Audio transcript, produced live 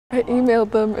I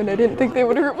emailed them and I didn't think they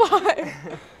would reply.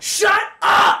 Shut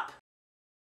up!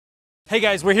 Hey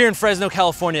guys, we're here in Fresno,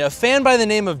 California. A fan by the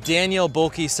name of Danielle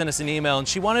Bulkey sent us an email and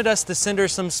she wanted us to send her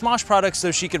some Smosh products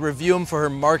so she could review them for her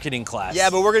marketing class. Yeah,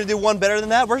 but we're gonna do one better than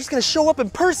that. We're just gonna show up in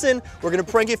person, we're gonna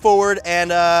prank it forward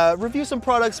and review some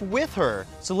products with her.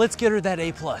 So let's get her that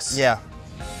A+. Yeah.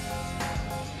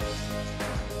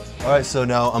 All right, so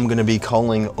now I'm gonna be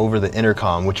calling over the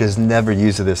intercom, which is never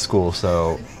used at this school,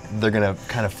 so they're gonna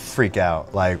kind of freak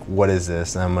out, like, what is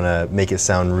this? And I'm gonna make it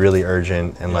sound really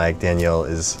urgent and like Danielle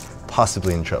is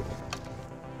possibly in trouble.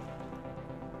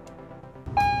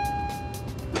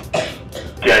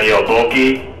 Danielle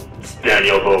Bulkey.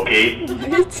 Danielle Bulkey.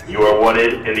 What? You are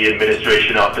wanted in the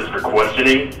administration office for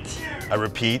questioning. I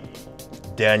repeat,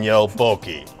 Danielle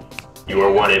Bulkey. You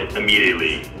are wanted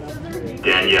immediately.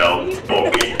 Danielle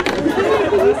Bulkey.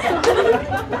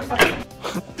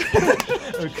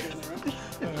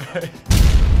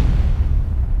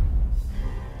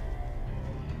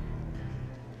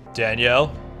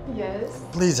 Danielle? Yes.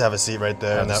 Please have a seat right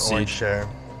there in that orange chair.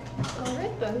 All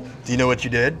right then. Do you know what you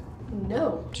did?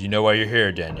 No. Do you know why you're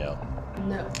here, Danielle?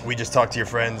 No. We just talked to your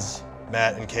friends,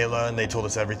 Matt and Kayla, and they told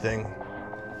us everything.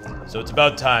 So it's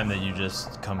about time that you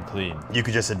just come clean. You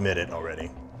could just admit it already.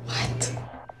 What?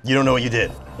 You don't know what you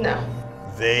did. No.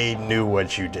 They knew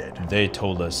what you did. They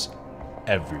told us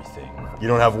everything. You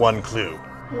don't have one clue.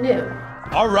 No.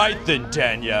 All right then,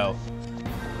 Danielle.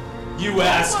 You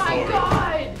asked for it.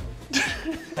 God!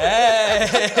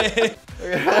 Hey!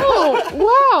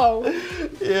 Oh,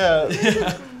 wow!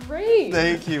 Yeah. Great.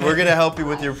 Thank you. We're gonna help you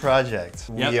with your project.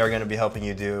 Yep. We are gonna be helping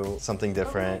you do something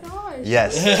different. Oh my gosh.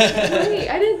 Yes. Wait,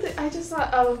 I just thought,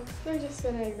 oh, they're just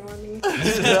gonna ignore me.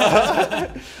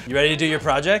 You ready to do your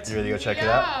project? You ready to go check it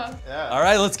out? All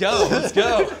right, let's go. Let's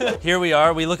go. Here we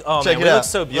are. We look. Oh Check man, it we out. look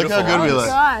so beautiful. Look how good we look.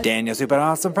 God. Daniel, super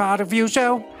awesome product review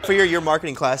show. For your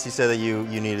marketing class, you said that you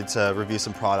needed to review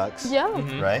some products. Yeah.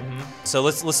 Right? So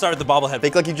let's start with the bobblehead.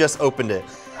 Make like you just opened it.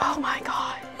 Oh my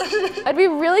God. I'd be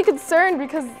really concerned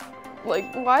because, like,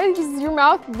 why is your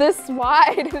mouth this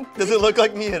wide? Does it look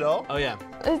like me at all? Oh yeah.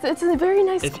 It's a very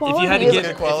nice If quality. you had to Is give,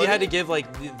 it if quality? you had to give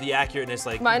like the accurateness,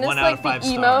 like Mine is 1 out like of 5 the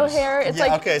emo stars. hair. It's Yeah,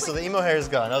 like okay, so the emo hair is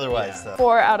gone, otherwise though.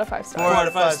 4 out of 5 stars. 4 out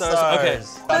of 5 stars. Okay.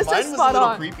 This Mine is was spot a little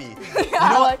on. creepy.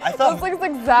 Yeah, like, I thought- this looks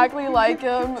exactly like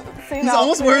him. Same He's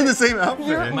almost outfit. wearing the same outfit.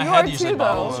 You're- My You head are usually too,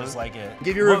 bobbles though. just like it.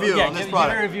 Give your review yeah, on this give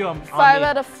product. your review on 5 the-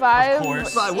 out of 5. Of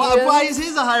course. Why is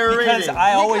his a higher Because rating?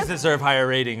 I always deserve higher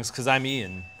ratings because I'm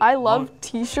Ian. I love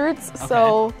t-shirts,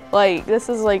 so like this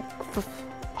is like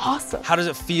awesome. How does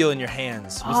it feel in your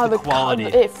hands? What's the quality?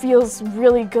 It feels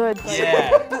really good.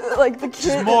 Yeah. Like the kid.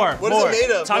 Just more. What more. is it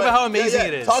made of? Talk What? about how amazing Yeah,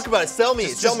 it is. Talk about it. Sell me.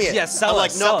 Sell me it. Yeah, sell I'm us,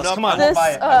 like, sell nope, us. nope, Come on. I won't This buy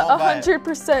it. I won't buy it.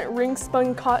 100% ring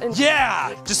spun cotton.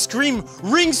 Yeah. Just scream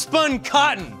ring spun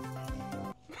cotton.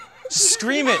 Just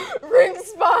scream it. Ring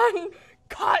spun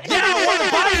cotton. Yeah, I want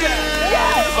to buy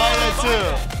that. Buy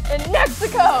that too. In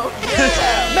Mexico.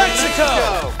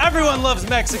 Mexico. Everyone loves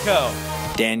Mexico.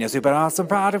 Daniel, super awesome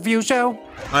product review show. All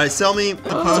right, sell me the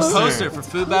poster. Poster for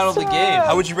Food Battle of the Game.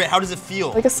 How would you rate? How does it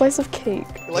feel? Like a slice of cake.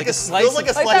 Like a slice feels like a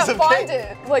of- Like slice that of cake.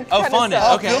 fondant. Like Oh, kinda fondant.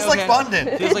 stuff. Okay. Feels like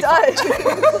fondant. Feels It like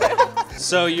does.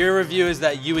 So your review is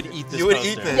that you would eat this You would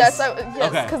poster. eat this? Yes,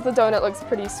 Okay. because the donut looks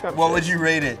pretty scrumptious. What would you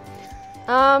rate it?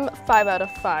 5 out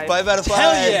of 5. 5 out of 5.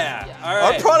 Hell yeah. All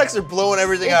Our right. products are blowing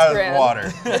everything It's out of grand. the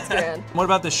water. It's grand. What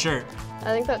about the shirt?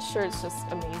 I think that shirt's just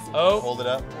amazing. Oh, Hold it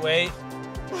up. wait.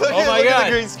 Look Oh my look at God.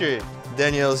 the green screen.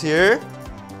 Danielle's here.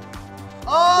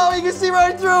 Oh, you can see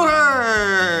right through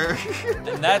her.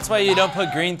 And that's why you don't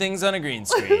put green things on a green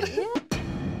screen.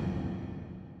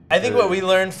 I think what we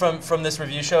learned from this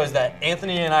review show is that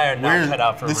Anthony and I are not cut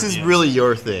out for This is reviews. really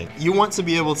your thing. You want to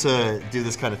be able to do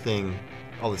this kind of thing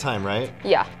all the time, right?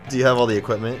 Yeah. Do you have all the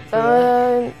equipment? For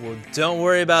that? Well, don't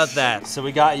worry about that. So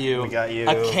we got you, We got you.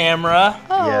 a camera.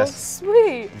 Oh, Yes.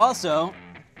 sweet. Also,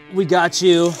 we got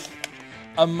you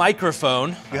a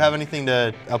microphone. You have anything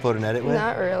to upload and edit with?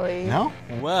 Not really. No?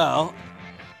 Well,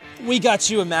 we got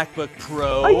you a MacBook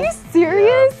Pro. Are you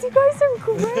serious? You guys are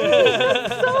great.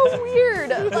 That's so weird.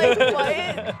 Like,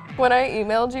 what? When I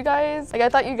emailed you guys, like, I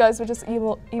thought you guys would just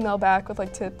email back with,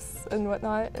 like, tips and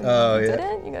whatnot. And Oh, you yeah.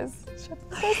 didn't. You guys shut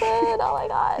the person. Oh, my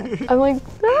God. I'm like,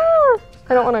 ah.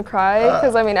 I don't want to cry,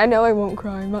 because, I mean, I know I won't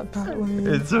cry. I'm not that way.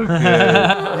 It's okay.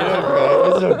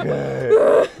 It's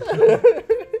okay.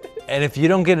 And if you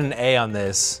don't get an A on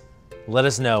this, let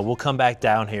us know. We'll come back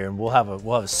down here and we'll have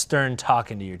a stern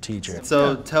talking to your teacher.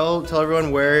 So tell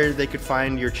everyone where they could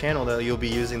find your channel that you'll be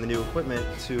using the new equipment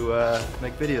to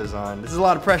make videos on. This is a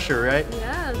lot of pressure, right?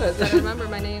 Yeah, so remember,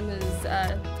 my name is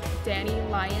Danny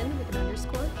Lyon with an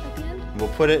underscore at the end. We'll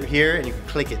put it here and you can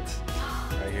click it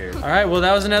right here. All right, well,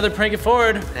 that was another Prank It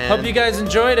Forward. Hope you guys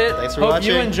enjoyed it. Thanks for Hope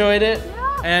watching. you enjoyed it.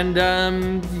 And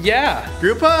yeah.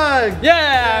 Group hug!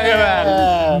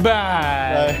 Yeah! Bye.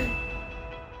 Bye.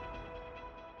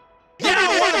 Yeah,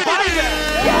 I want to buy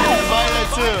that! Buy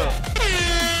that too!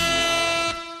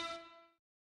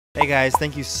 Hey guys,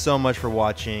 thank you so much for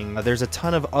watching. There's a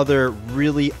ton of other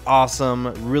really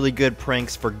awesome, really good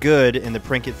pranks for good in the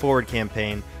Prank It Forward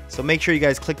campaign, so make sure you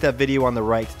guys click that video on the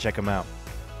right to check them out.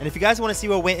 And if you guys want to see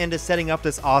what went into setting up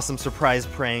this awesome surprise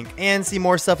prank and see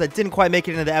more stuff that didn't quite make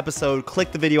it into the episode,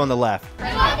 click the video on the left.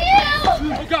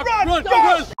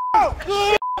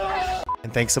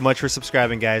 And thanks so much for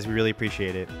subscribing, guys. We really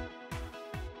appreciate it.